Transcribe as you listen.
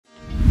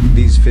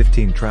These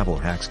 15 travel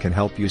hacks can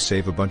help you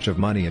save a bunch of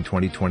money in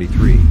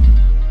 2023.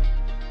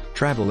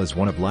 Travel is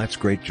one of life's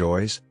great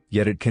joys,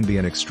 yet it can be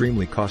an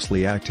extremely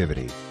costly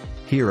activity.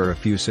 Here are a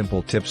few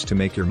simple tips to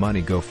make your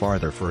money go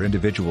farther for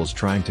individuals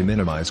trying to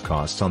minimize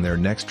costs on their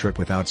next trip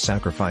without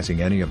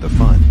sacrificing any of the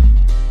fun.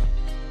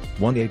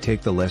 1.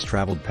 Take the less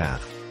traveled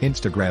path.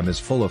 Instagram is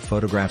full of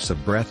photographs of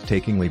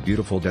breathtakingly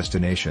beautiful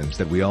destinations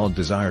that we all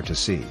desire to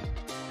see.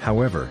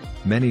 However,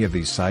 many of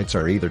these sites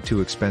are either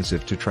too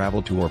expensive to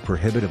travel to or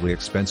prohibitively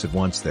expensive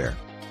once there.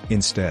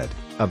 Instead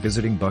of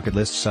visiting bucket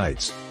list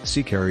sites,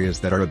 seek areas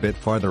that are a bit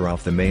farther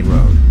off the main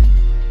road.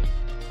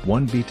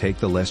 1. Take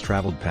the less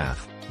traveled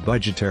path.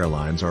 Budget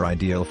airlines are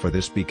ideal for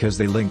this because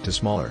they link to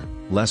smaller,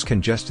 less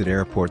congested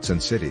airports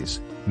and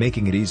cities,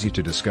 making it easy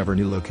to discover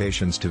new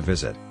locations to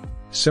visit.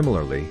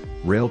 Similarly,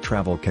 rail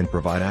travel can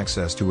provide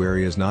access to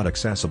areas not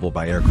accessible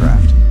by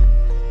aircraft.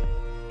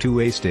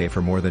 2. Stay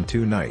for more than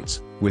 2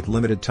 nights, with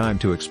limited time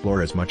to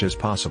explore as much as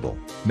possible.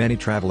 Many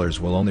travelers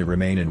will only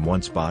remain in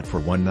one spot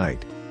for 1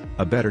 night.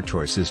 A better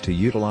choice is to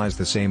utilize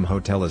the same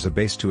hotel as a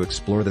base to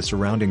explore the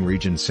surrounding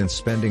region, since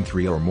spending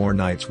 3 or more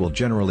nights will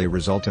generally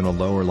result in a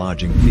lower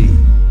lodging fee.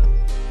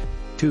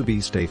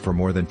 2. Stay for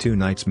more than 2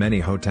 nights. Many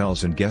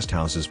hotels and guest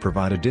houses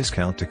provide a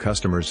discount to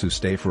customers who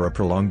stay for a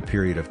prolonged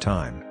period of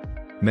time.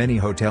 Many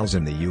hotels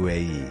in the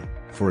UAE,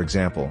 for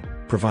example,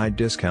 provide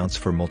discounts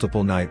for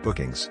multiple night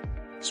bookings.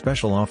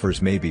 Special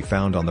offers may be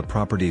found on the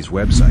property's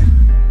website.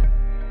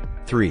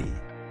 3.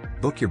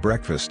 Book your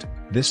breakfast.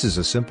 This is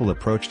a simple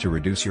approach to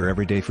reduce your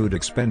everyday food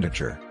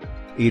expenditure.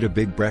 Eat a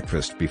big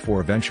breakfast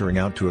before venturing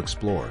out to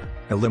explore,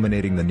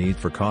 eliminating the need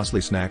for costly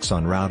snacks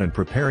en route and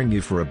preparing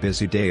you for a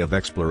busy day of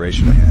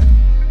exploration ahead.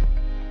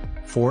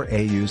 4.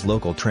 Use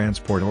local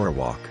transport or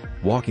walk.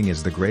 Walking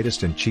is the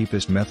greatest and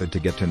cheapest method to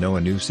get to know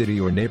a new city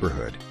or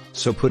neighborhood,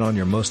 so put on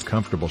your most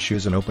comfortable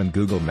shoes and open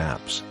Google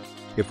Maps.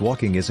 If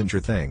walking isn't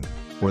your thing,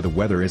 or the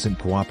weather isn't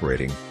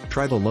cooperating,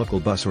 try the local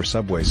bus or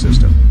subway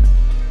system.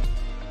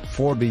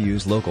 4.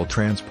 Use local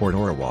transport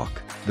or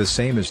walk. The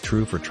same is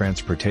true for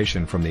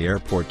transportation from the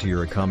airport to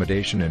your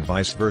accommodation and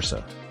vice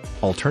versa.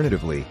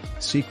 Alternatively,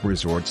 seek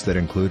resorts that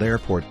include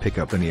airport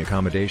pickup and the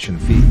accommodation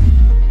fee.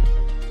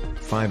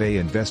 5.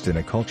 Invest in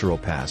a cultural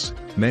pass.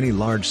 Many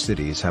large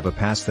cities have a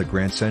pass that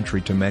grants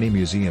entry to many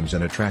museums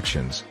and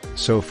attractions,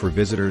 so for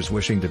visitors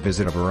wishing to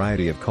visit a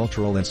variety of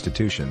cultural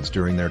institutions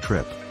during their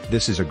trip,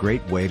 this is a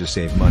great way to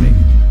save money.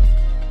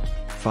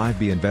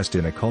 5. Invest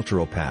in a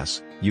cultural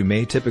pass. You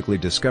may typically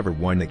discover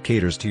one that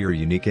caters to your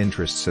unique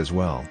interests as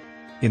well.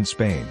 In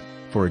Spain,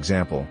 for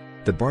example,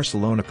 the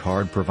Barcelona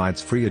card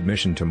provides free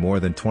admission to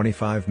more than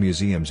 25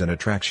 museums and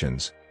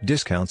attractions,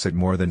 discounts at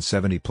more than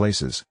 70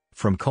 places,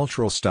 from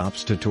cultural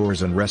stops to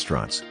tours and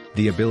restaurants,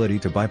 the ability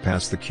to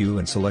bypass the queue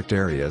in select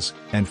areas,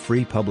 and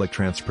free public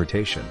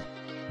transportation.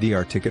 The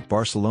Articket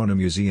Barcelona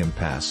Museum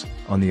Pass,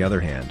 on the other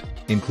hand,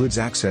 includes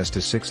access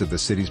to 6 of the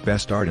city's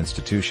best art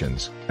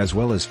institutions, as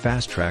well as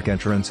fast-track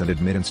entrance and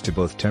admittance to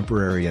both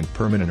temporary and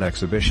permanent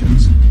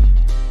exhibitions.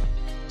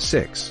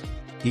 6.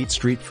 Eat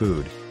street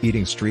food.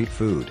 Eating street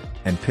food,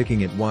 and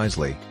picking it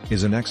wisely,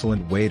 is an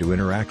excellent way to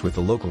interact with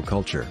the local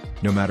culture,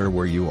 no matter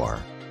where you are.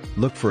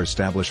 Look for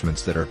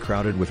establishments that are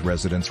crowded with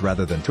residents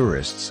rather than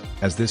tourists,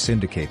 as this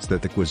indicates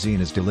that the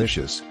cuisine is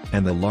delicious,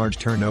 and the large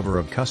turnover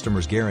of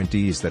customers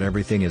guarantees that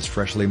everything is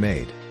freshly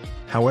made.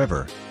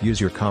 However,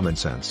 use your common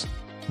sense.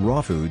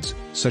 Raw foods,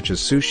 such as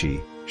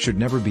sushi, should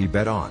never be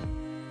bet on.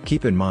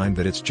 Keep in mind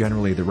that it's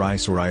generally the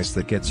rice or ice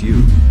that gets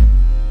you.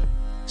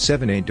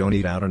 7. Don't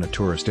eat out in a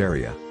tourist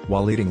area.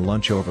 While eating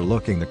lunch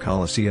overlooking the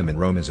Colosseum in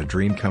Rome is a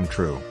dream come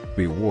true,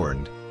 be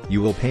warned, you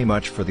will pay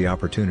much for the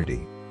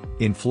opportunity.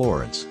 In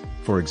Florence,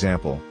 for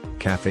example,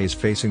 cafes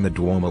facing the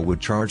Duomo would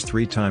charge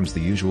 3 times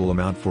the usual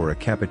amount for a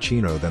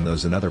cappuccino than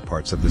those in other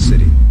parts of the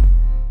city.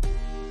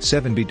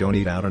 7. Don't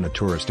eat out in a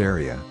tourist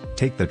area.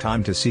 Take the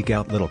time to seek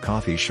out little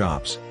coffee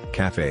shops,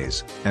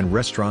 cafes, and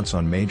restaurants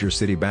on major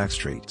city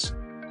backstreets.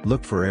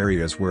 Look for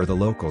areas where the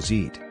locals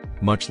eat,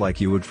 much like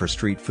you would for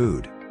street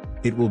food.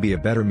 It will be a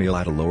better meal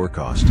at a lower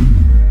cost.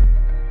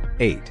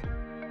 8.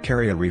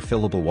 Carry a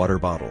refillable water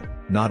bottle.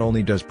 Not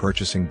only does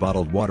purchasing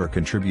bottled water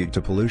contribute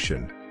to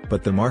pollution,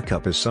 but the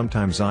markup is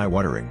sometimes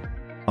eye-watering.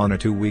 On a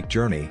 2-week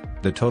journey,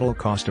 the total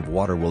cost of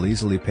water will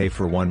easily pay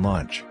for 1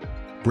 lunch.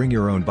 Bring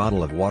your own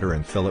bottle of water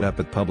and fill it up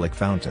at public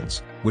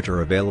fountains, which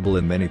are available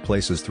in many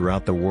places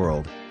throughout the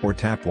world, or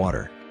tap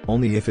water,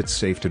 only if it's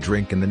safe to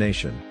drink in the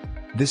nation.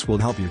 This will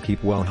help you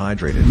keep well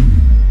hydrated.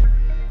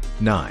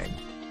 9.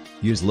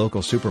 Use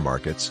local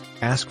supermarkets.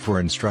 Ask for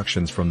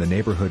instructions from the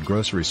neighborhood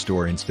grocery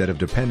store instead of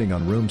depending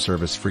on room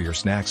service for your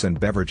snacks and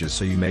beverages,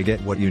 so you may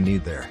get what you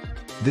need there.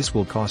 This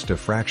will cost a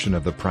fraction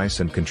of the price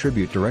and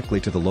contribute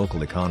directly to the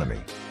local economy.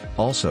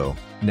 Also,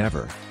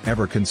 never,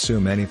 ever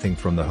consume anything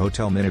from the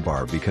hotel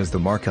minibar because the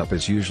markup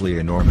is usually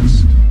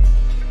enormous.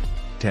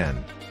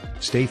 10.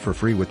 Stay for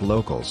free with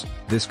locals.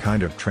 This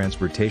kind of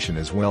transportation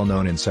is well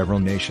known in several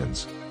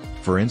nations.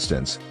 For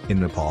instance, in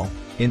Nepal,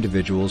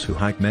 individuals who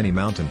hike many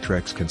mountain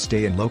treks can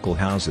stay in local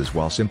houses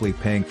while simply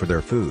paying for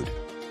their food.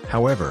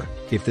 However,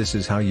 if this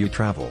is how you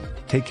travel,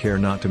 take care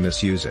not to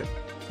misuse it.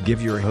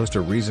 Give your host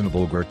a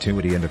reasonable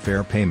gratuity and a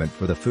fair payment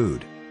for the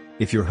food.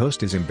 If your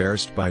host is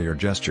embarrassed by your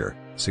gesture,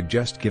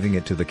 suggest giving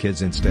it to the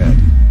kids instead.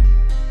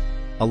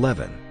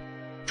 11.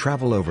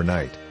 Travel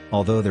overnight.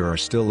 Although there are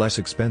still less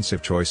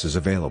expensive choices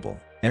available,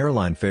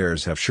 airline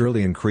fares have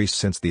surely increased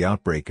since the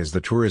outbreak as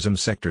the tourism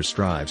sector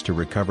strives to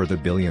recover the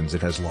billions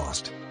it has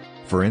lost.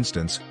 For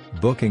instance,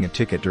 booking a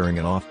ticket during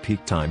an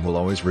off-peak time will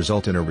always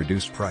result in a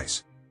reduced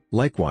price.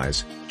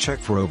 Likewise, check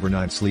for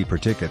overnight sleeper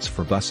tickets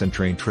for bus and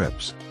train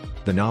trips.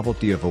 The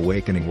novelty of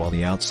awakening while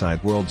the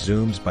outside world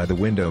zooms by the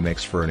window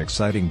makes for an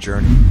exciting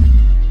journey.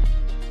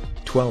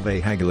 12a.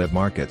 Haggle at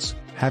markets.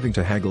 Having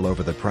to haggle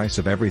over the price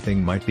of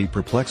everything might be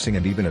perplexing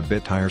and even a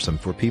bit tiresome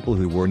for people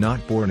who were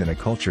not born in a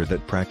culture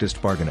that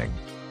practiced bargaining.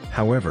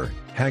 However,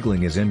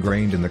 haggling is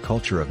ingrained in the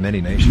culture of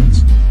many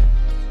nations.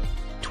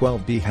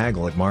 12b.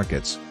 Haggle at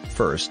markets.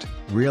 First,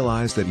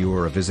 realize that you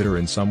are a visitor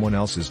in someone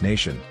else's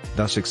nation,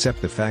 thus accept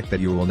the fact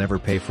that you will never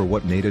pay for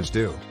what natives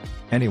do.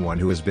 Anyone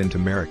who has been to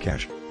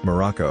Marrakesh,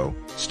 Morocco,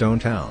 Stone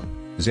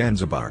Town,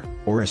 Zanzibar,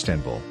 or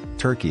Istanbul,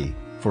 Turkey,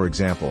 for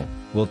example,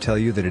 will tell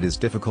you that it is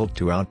difficult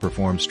to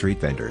outperform street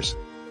vendors.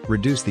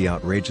 Reduce the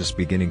outrageous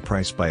beginning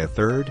price by a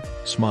third,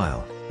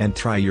 smile, and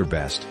try your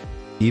best.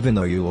 Even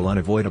though you will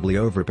unavoidably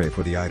overpay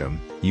for the item,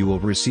 you will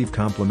receive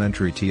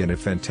complimentary tea and a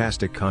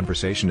fantastic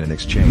conversation in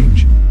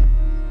exchange.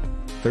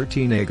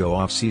 13a. Go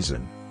off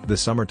season. The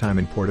summertime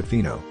in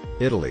Portofino,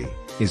 Italy,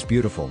 is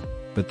beautiful,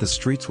 but the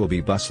streets will be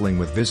bustling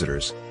with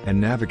visitors, and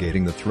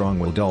navigating the throng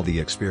will dull the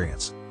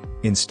experience.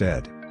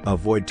 Instead,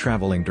 avoid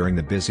traveling during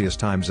the busiest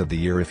times of the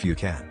year if you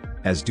can,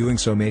 as doing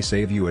so may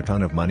save you a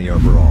ton of money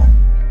overall.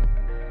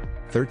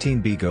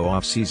 13b. Go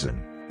off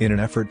season. In an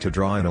effort to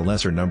draw in a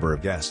lesser number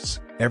of guests,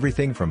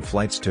 everything from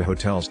flights to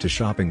hotels to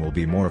shopping will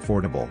be more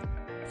affordable.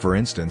 For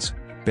instance,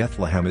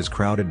 Bethlehem is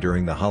crowded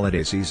during the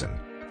holiday season,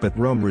 but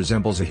Rome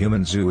resembles a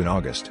human zoo in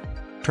August.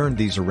 Turn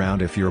these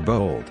around if you're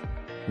bold.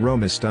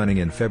 Rome is stunning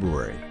in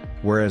February,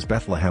 whereas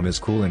Bethlehem is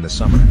cool in the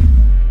summer.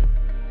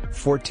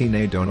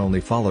 14a. Don't only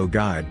follow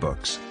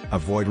guidebooks.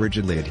 Avoid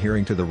rigidly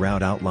adhering to the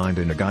route outlined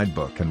in a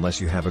guidebook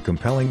unless you have a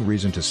compelling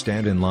reason to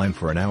stand in line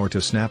for an hour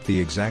to snap the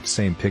exact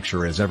same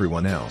picture as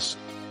everyone else.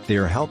 They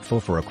are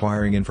helpful for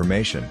acquiring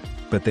information,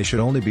 but they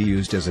should only be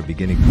used as a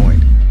beginning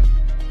point.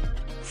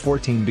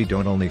 14b.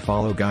 Don't only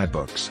follow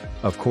guidebooks.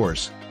 Of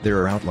course,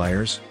 there are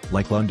outliers,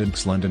 like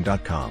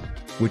londonxlondon.com,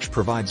 which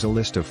provides a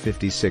list of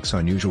 56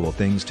 unusual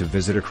things to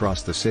visit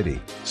across the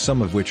city,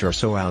 some of which are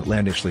so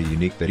outlandishly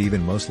unique that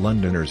even most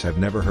Londoners have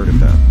never heard of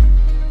them.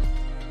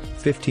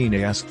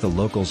 15a. Ask the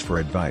locals for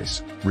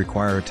advice.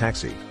 Require a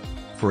taxi.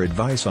 For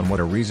advice on what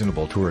a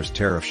reasonable tourist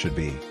tariff should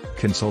be,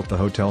 consult the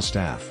hotel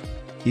staff.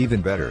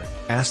 Even better,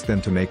 ask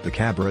them to make the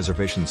cab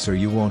reservation so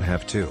you won't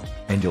have to,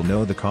 and you'll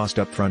know the cost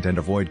up front and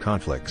avoid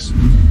conflicts.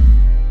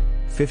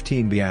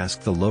 15b.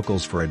 Ask the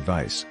locals for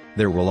advice.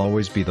 There will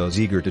always be those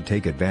eager to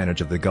take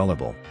advantage of the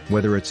gullible,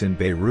 whether it's in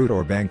Beirut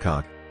or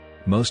Bangkok.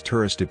 Most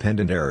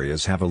tourist-dependent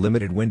areas have a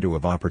limited window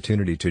of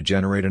opportunity to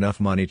generate enough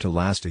money to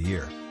last a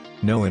year.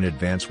 Know in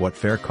advance what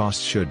fare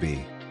costs should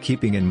be,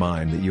 keeping in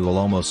mind that you will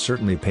almost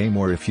certainly pay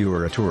more if you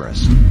are a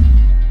tourist.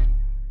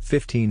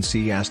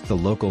 15c. Ask the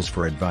locals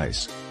for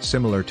advice.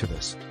 Similar to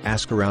this,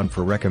 ask around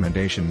for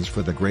recommendations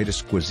for the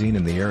greatest cuisine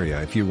in the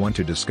area if you want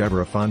to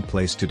discover a fun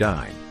place to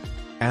dine.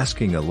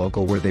 Asking a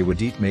local where they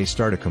would eat may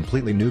start a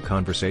completely new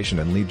conversation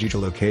and lead you to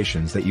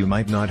locations that you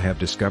might not have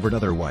discovered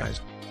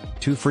otherwise.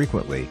 Too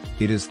frequently,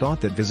 it is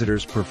thought that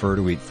visitors prefer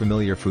to eat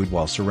familiar food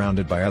while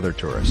surrounded by other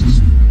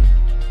tourists.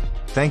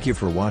 Thank you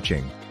for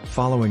watching.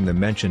 Following the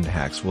mentioned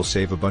hacks will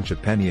save a bunch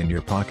of penny in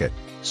your pocket,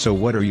 so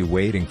what are you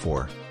waiting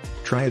for?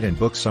 Try it and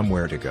book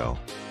somewhere to go.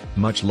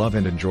 Much love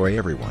and enjoy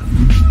everyone.